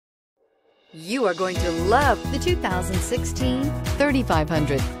You are going to love the 2016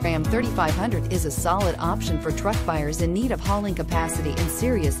 3500. Ram 3500 is a solid option for truck buyers in need of hauling capacity and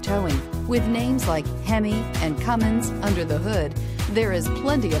serious towing. With names like Hemi and Cummins under the hood, there is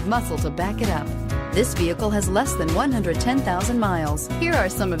plenty of muscle to back it up. This vehicle has less than 110,000 miles. Here are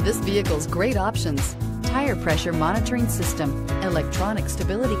some of this vehicle's great options: tire pressure monitoring system, electronic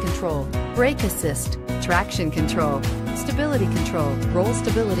stability control, brake assist, traction control, stability control, roll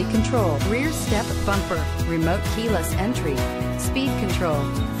stability control, rear step bumper, remote keyless entry, speed control,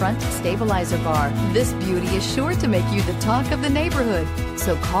 front stabilizer bar. This beauty is sure to make you the talk of the neighborhood.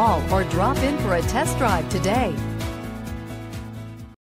 So call or drop in for a test drive today.